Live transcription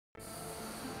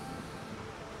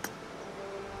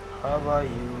How are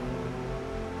you?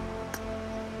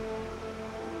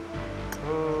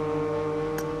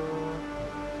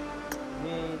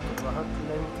 ये तो बहुत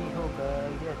लेंथी होगा,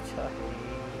 ये अच्छा है।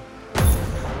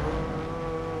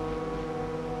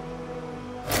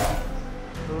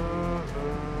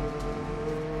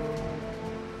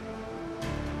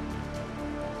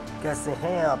 कैसे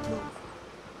हैं आप लोग?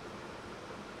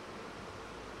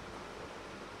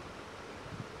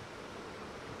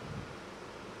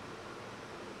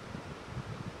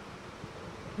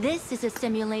 This is a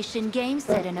simulation game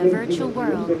set in a virtual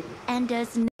world and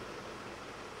does not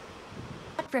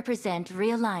represent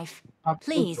real life.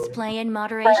 Please play in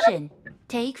moderation,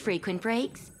 take frequent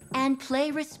breaks, and play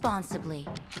responsibly.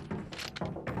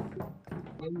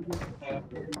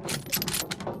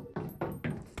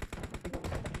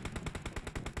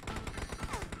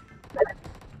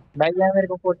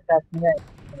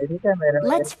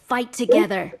 Let's fight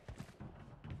together.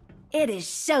 It is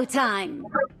showtime.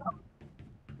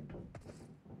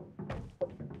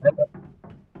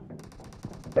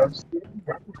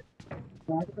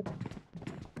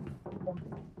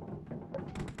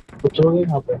 उतरोगे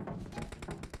यहाँ पे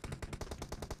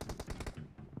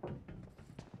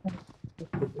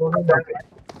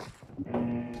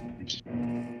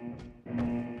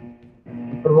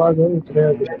परवाज है उतरे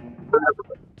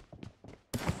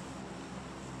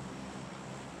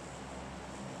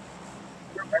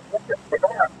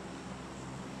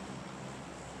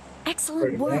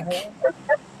Excellent work.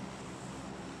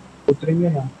 उतरेंगे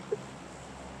ना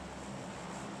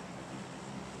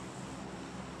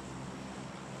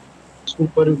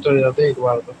ऊपर उतर जाते एक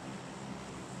बार तो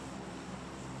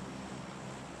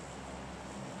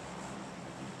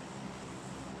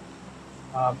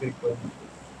हाँ बिल्कुल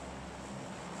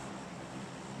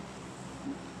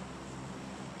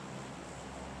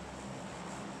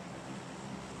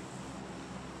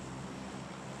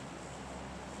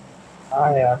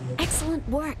हाँ यार Excellent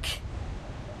work.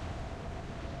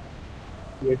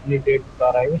 ये इतनी डेट बता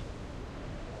रहा है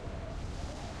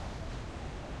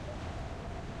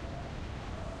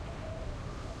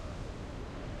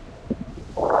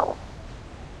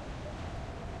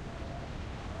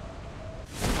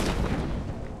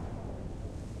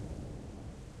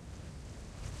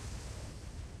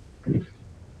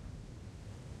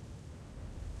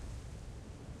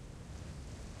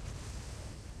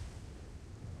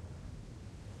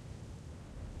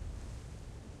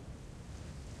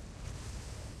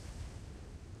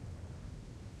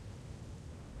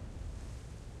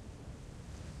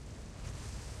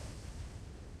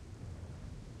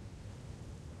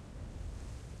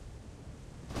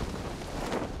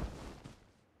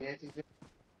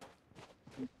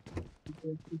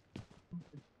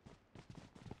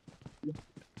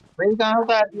भाई कहाँ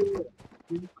उतार दी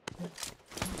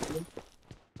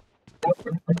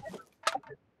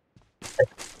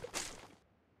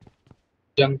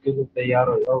जंग के लिए तैयार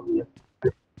हो जाओ भैया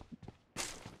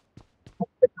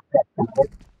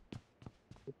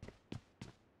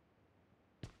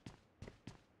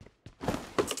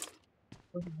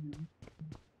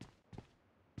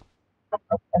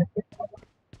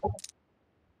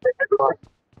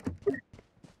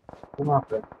वहाँ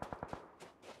पे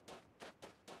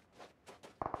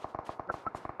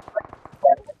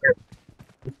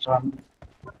अच्छा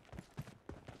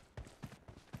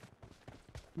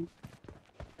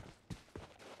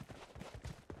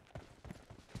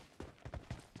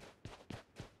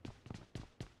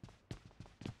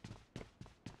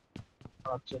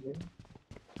चलिए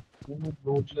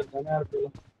रोज लेते हैं यार पहले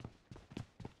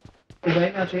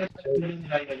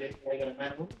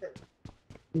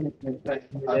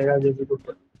मिलेगा जैसे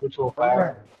कुछ हो पाया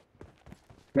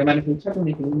मैंने पूछा तो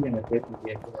निकलूंगी मैं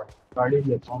गाड़ी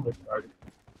लेता हूँ गाड़ी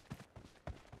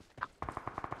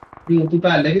तू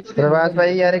पहले भी तो प्रभात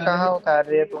भाई यार कहाँ उतार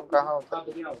रहे तुम कहाँ उतार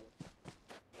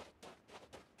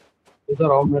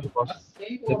इधर आओ मेरे पास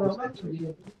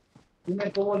मैं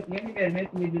तो बोलती है मैं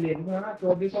तुझे ले लूंगा ना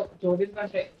 24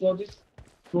 घंटे 24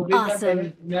 Awesome.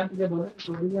 मैं तुझे बोल रहा हूँ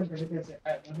 24 घंटे कैसे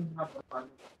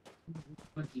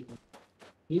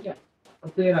ठीक है और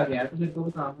तेरा गया तुझे तो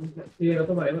काम तेरा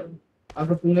तो भाई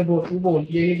अगर तू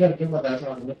बोलती है कि घर पे पता है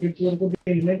सामने फिर तू उनको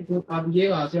भेजने तो अब ये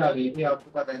वहां से आ गई थी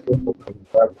आपको पता है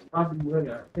आप दूर है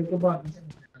यार फिर तो बात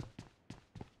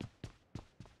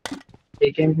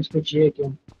एक एम किसको चाहिए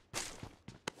क्यों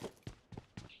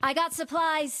I got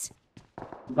supplies.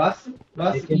 बस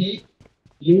बस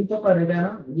यही तो फर्क है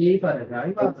ना यही फर्क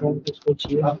है बात किसको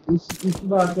चाहिए अब इस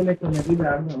बात को लेकर मैं भी बैठ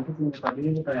रहा हूँ तो तूने कभी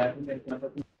नहीं बताया कि मेरे क्या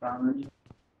पता काम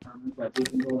नहीं करती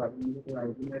थी तो आदमी को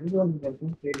आई थी मैं भी बोल करती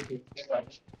हूँ तेरे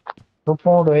तो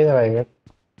फोन हो जाएगा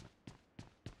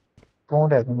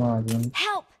फोन है तुम आ गए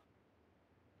Help!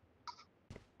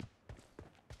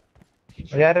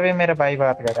 यार वे मेरा भाई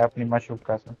बात कर रहा है अपनी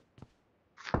माशूका से।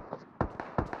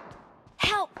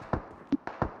 Help!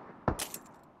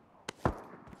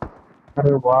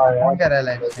 अरे वाह कौन यार। कह रहा है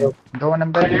लाइव से? 2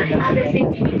 नंबर 3 नंबर।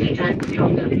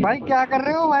 भाई क्या कर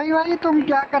रहे हो भाई? भाई तुम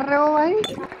क्या कर रहे हो भाई?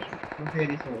 वो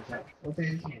तेरी सोच है, वो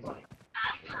तेरी सोच है।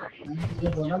 मैंने तुझे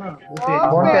बोला ना वो ओ तेरी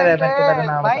कौन कह रहा है बेटे, मेरे को पहले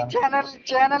नाम भाई बता। चैनल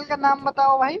चैनल का नाम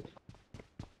बताओ भाई।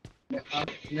 मैं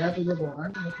तुझे बोल रहा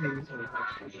हूँ वो तेरी सोच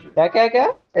है। क्या क्या क्या?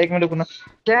 1 मिनट रुकना।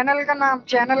 चैनल का नाम,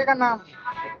 चैनल का नाम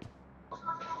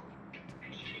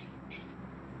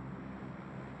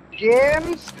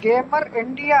गेम्स गेमर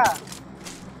इंडिया।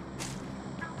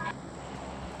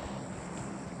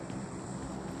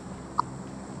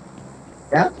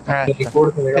 क्या? अच्छा,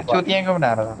 रिकॉर्ड करेगा फिर बाद में। चूतियां क्यों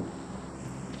बना रहा था?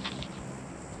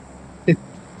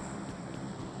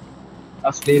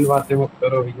 अश्लील बातें मत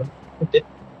करो भैया।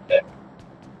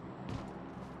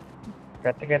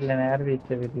 कट कर लेना यार बीच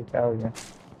से, भी क्या हो गया?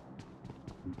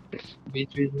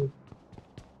 बीच बीच में,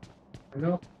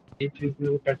 हेलो। बीच बीच में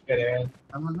वो कट करेगा।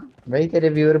 क्या बोला? भाई तेरे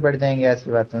व्यूअर बढ़ जाएंगे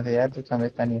ऐसी बातों से यार, तू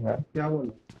समझता नहीं है। क्या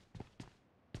बोला?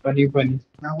 Funny funny.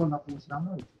 क्या बोला पूछ रहा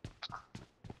हूँ।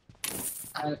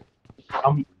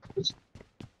 हम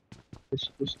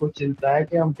उसको चिंता है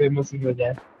कि हम फेमस ही हो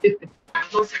जाए।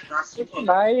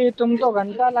 भाई तुम तो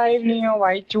घंटा लाइव नहीं हो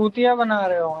भाई, चूतिया बना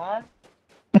रहे हो हाँ।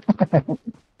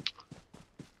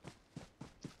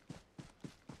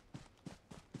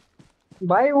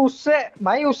 भाई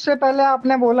उससे पहले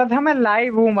आपने बोला था मैं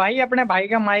लाइव हूँ भाई, अपने भाई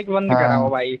का माइक बंद कराओ हाँ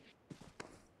भाई।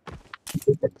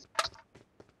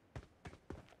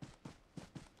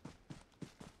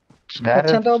 यार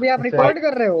अच्छा तो अभी आप उसे रिकॉर्ड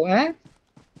कर रहे हो हैं?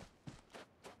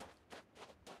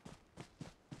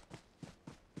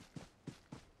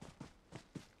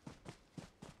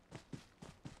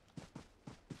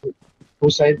 वो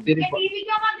शायद तेरी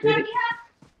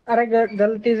अरे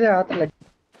गलती से हाथ लग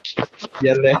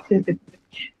गया।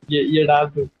 ये डाल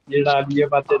दो, ये डाल, ये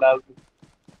बातें डाल दो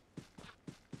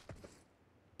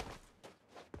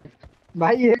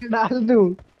भाई, ये डाल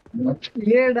दूं?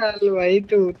 ये डाल भाई,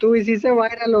 तू इसी से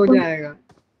वायरल हो जाएगा।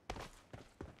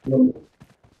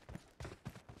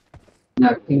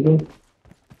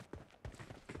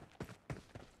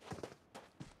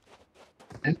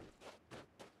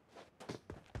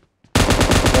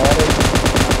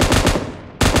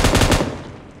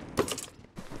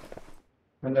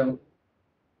 हेलो।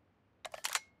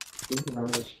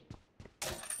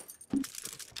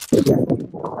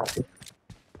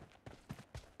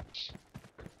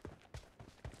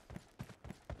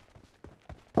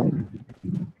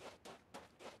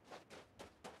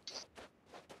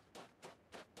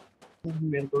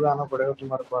 मेरे को भी आना पड़ेगा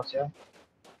तुम्हारे पास यार,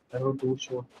 मेरे को दूर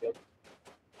छोड़ दिया।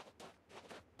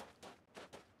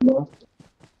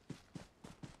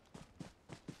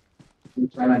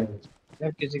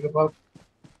 यार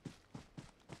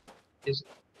किस,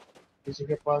 किसी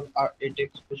के पास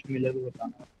 8x कुछ मिले तो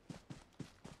बताना।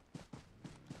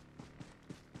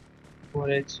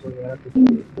 4x वगैरह कुछ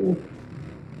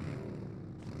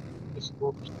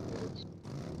इसको।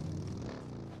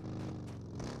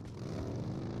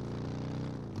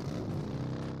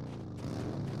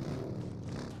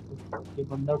 ये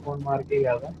बंदा कौन मार के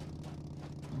गया था?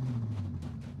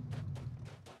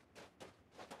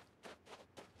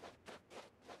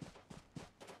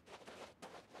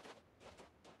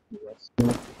 बस।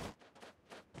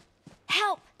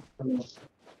 Help!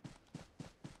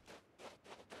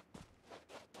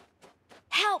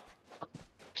 Help!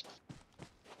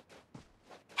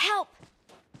 Help!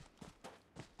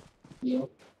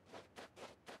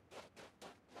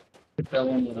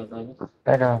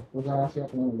 हेलो।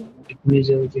 इतनी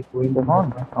जल्दी कोई नहीं कौन?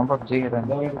 मरता। हम पबजी खेल रहे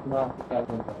हैं।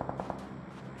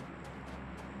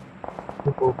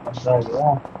 तो बंदा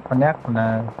गया। खुन्या खुना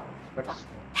है।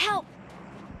 Help!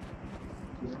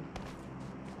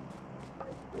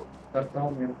 करता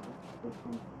हूँ मैं।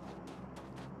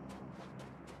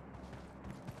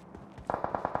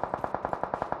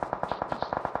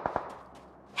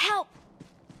 Help!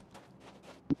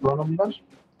 2 नंबर।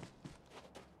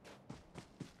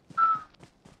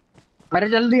 अरे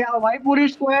जल्दी आओ भाई, पूरी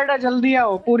स्क्वाड है, जल्दी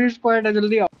आओ, पूरी स्क्वाड है,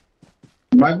 जल्दी आओ।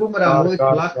 भाई वो मेरा कार वो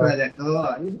कार इखलास कार। कर जाता है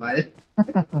भाई भाई।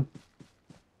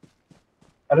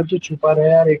 अरे तू छुपा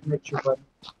रहे यार, 1 मिनट छुपा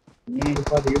ये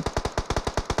छुपा दियो।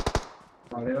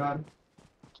 अरे यार।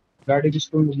 गाड़ी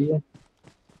किसको मिली है?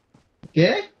 के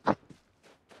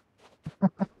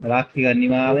राखी करनी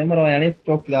मां में मरो यानी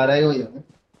चौकीदार है हो यार।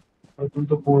 और तुम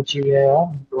तो पहुंच ही गए यार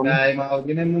दोनों। मैं मां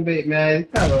की ने मुंबई मैं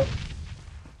इसका लो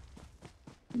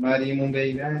हमारी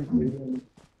मुंबई में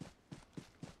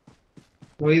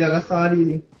कोई जगह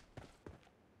सारी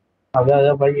आजा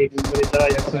आजा भाई, 1 नंबर इधर आ,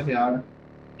 100 यार।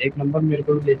 एक नंबर मेरे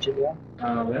को भी ले चलिए।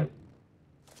 हाँ बे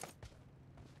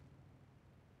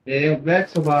ये बैग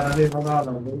सुबह दे भगा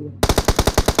लो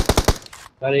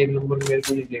अरे एक नंबर मेरे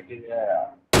को नहीं लेके गया यार।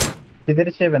 किधर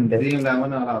से बंदे? ड्रीम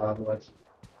लेमन आ रहा था बस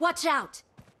Watch out!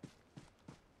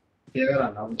 क्या कर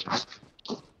रहा हूँ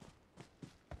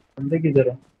बंदे किधर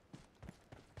है?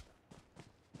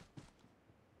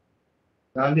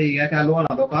 कल ठीक है कल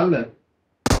आना तो कल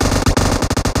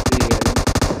ठीक है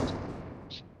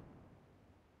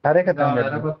सारे खत्म जा कर मेरा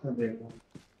दे। पत्थर देखो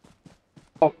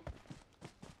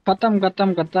खत्म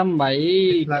खत्म खत्म भाई,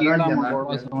 पिछला गाड़ी कीड़ा जाना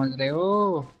मकोड़ा समझ रहे हो।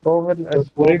 तो पूरे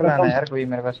स्कोप लाना खत्म। यार कोई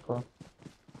मेरे पास को।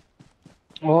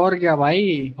 और क्या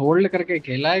भाई, होल्ड करके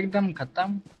खेला एकदम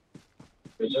खत्म।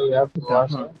 चलो यार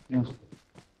बकवास है।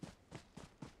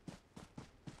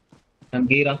 हम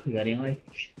की रख करें भाई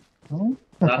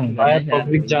रख भाई करें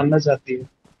पब्लिक शायद जानना चाहती है।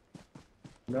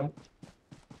 लो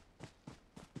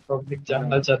पब्लिक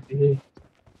जानना चाहती है।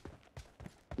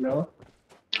 लो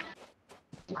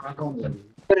हाँ कौन बोल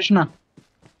कृष्णा।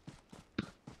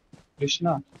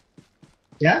 कृष्णा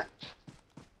क्या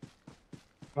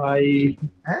भाई,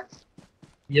 है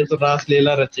ये तो रास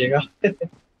लीला रचेगा।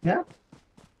 क्या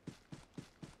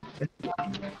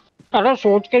अरे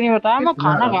सोच के नहीं बताया, मैं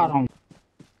कितना खाना खा रहा हूँ।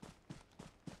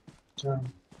 अच्छा,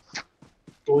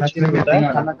 सोच के अच्छा नहीं बताया,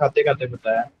 कितना खाना खाते खाते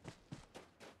बताया।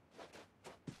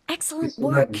 Excellent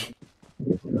work!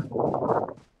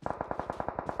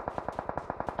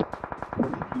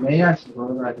 नहीं यार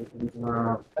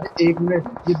हाँ अरे एक मिनट,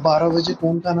 ये 12 बजे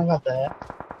कौन खाना खाता है?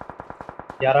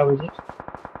 11 बजे।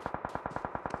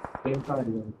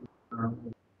 हाँ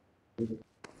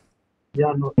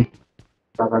या नो।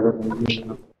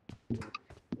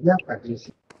 या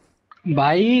पैकेज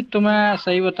भाई तुम्हें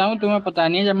सही बताऊं, तुम्हें पता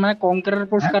नहीं है, जब मैं कॉन्करर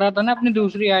पुश है करा था ना अपनी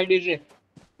दूसरी आईडी से,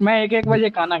 मैं 1-1 बजे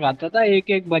खाना खाता था,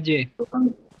 1-1 बजे। तो कम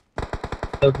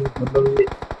तब मतलब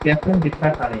कैप्टन दिखा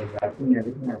खा रहे हैं यार तुम यार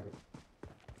इतना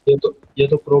ये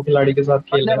तो प्रो खिलाड़ी के साथ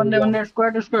खेल बंदे रहे बंदे हैं। बंदे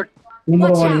स्क्वाड स्क्वाड तुम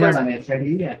Watch रोल out! जाना मेरे से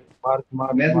ठीक है मार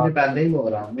मार मैं तुझे मार। पहले ही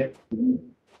बोल रहा हूँ ये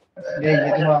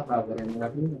दिमाग खराब करेंगे मेरा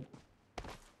ठीक है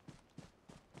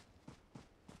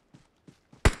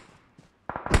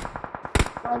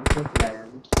आज तो खिलाया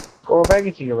स्कोप है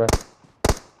किसी के पास?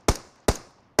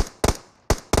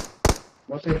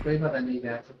 मुझे कोई पता नहीं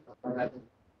क्या पता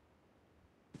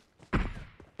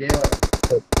ये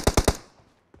वाला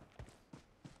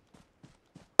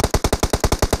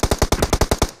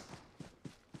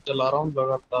चला रहा हूँ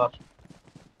लगातार।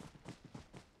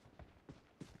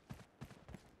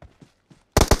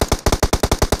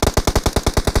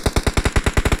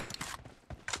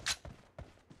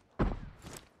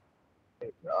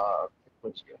 यार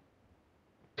कुछ गया।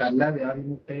 चल रहा है यार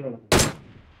मुझे ही बोला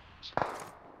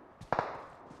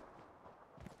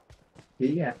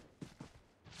ठीक है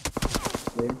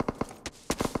ये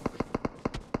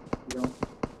जो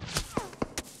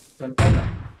चलता था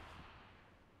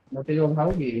मुझे जो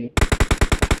खाओगी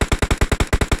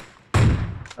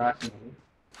रात में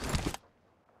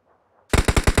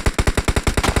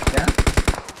क्या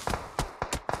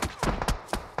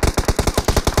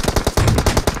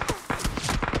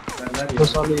चल रहा तो है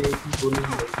साले एक ही गोली में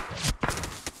लगी।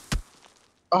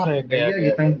 अरे गया ये गया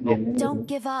कितना गया। Game Don't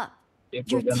give up. एक हो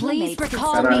Your गया ना। teammates can करा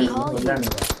still है call हो you. जाने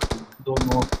का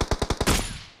दोनों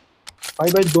भाई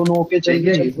भाई दोनों ओके चल ठीक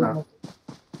है चल इतना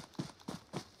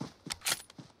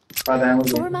पता है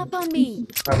मुझे Form up on me.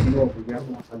 काफी हो गया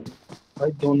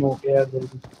भाई दोनों ओके यार,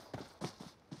 जल्दी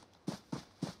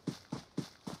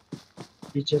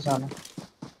पीछे से आना।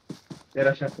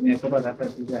 तेरा शक मेरे को पता कर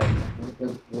दी जाएगा तो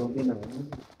वो भी ना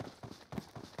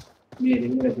मेरी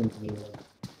भी जिंदगी है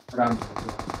आराम से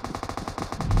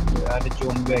यार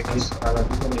जोन बैग कल सारा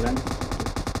दिन चलेगा नहीं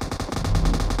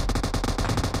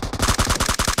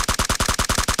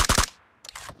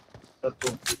तो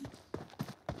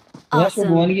यहाँ से Awesome.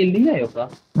 गोवन गिल नहीं आया होगा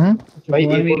भाई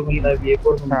गोवन एक और बंदा है, एक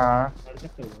और बंदा। हाँ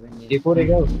एक और है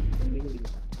क्या?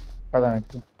 पता नहीं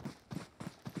क्यों।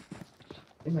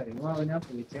 ini mau ini apa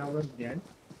sih yang udah jadi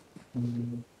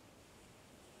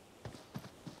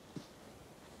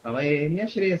apa ini ya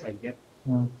serius aja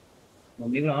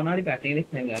mummy को आना वाली बैटिंग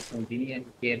देखने गया सुनती नहीं है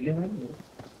केरले में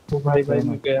तो भाई भाई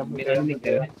मैं गया मेरा नहीं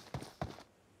कर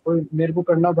कोई मेरे को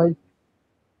करना भाई।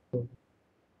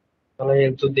 चलो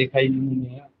ये तो देखा ही नहीं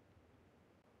है।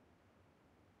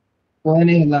 कोई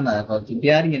नहीं हिलाना है तो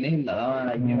यार ये नहीं हिला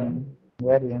रहा ये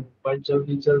यार ये भाई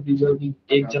जल्दी जल्दी जल्दी,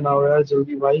 एक जना हो यार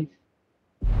जल्दी भाई।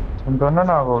 तुम दोनों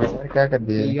ना हो यार, क्या कर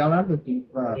दिए? ये वाला तो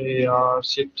ठीक है अरे यार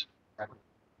शिट,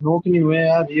 नोक नहीं हुए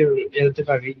यार, ये हेल्थ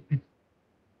आ गई।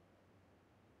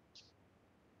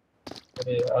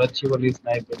 अरे यार अच्छी वाली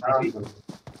स्नाइपर थी।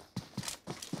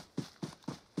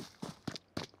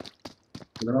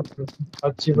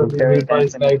 अच्छी बंदी रुक जा, मेरे पास टेंशन मत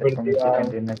स्नाइपर कर, मैं दिया है।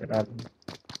 सेकंड ईयर में करा दूँ।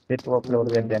 फिर तू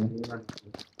अपलोड कर देना।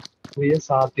 तो ये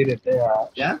साथ ही रहते हैं यार।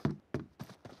 क्या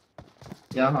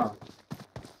क्या हाँ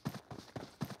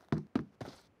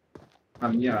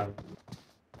हम यार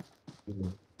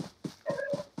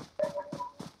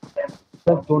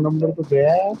सर 2 नंबर तो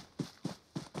गया है।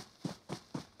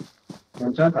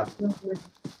 पहुंचा था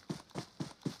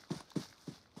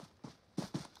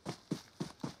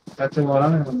सच बोला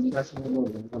ना हम कैसे बोल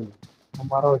रहे हैं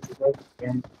हमारा हो चुका है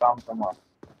गेम काम तमाम।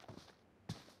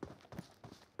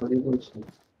 बड़ी कुछ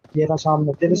ये ना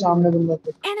सामने तेरे सामने बंदा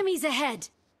तो Enemies ahead!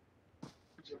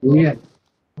 हुई है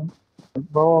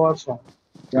बहुत वर्षा।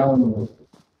 क्या होना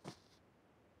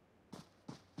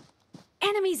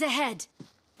Enemies ahead!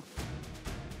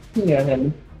 नहीं है हेली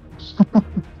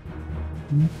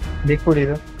देख पूरी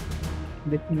तो,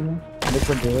 देख लिया। देख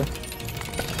पूरी तो।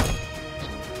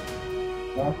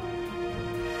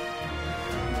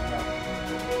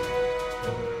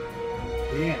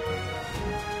 हुई है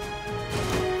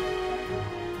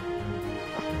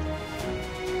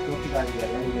तो की गाड़ी है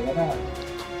ये लगा ना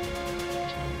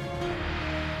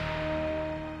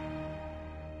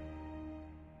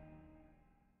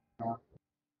हाँ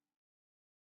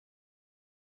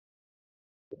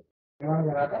क्या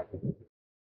लगा था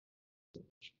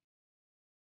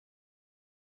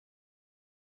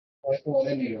ऐसे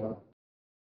होने नहीं होगा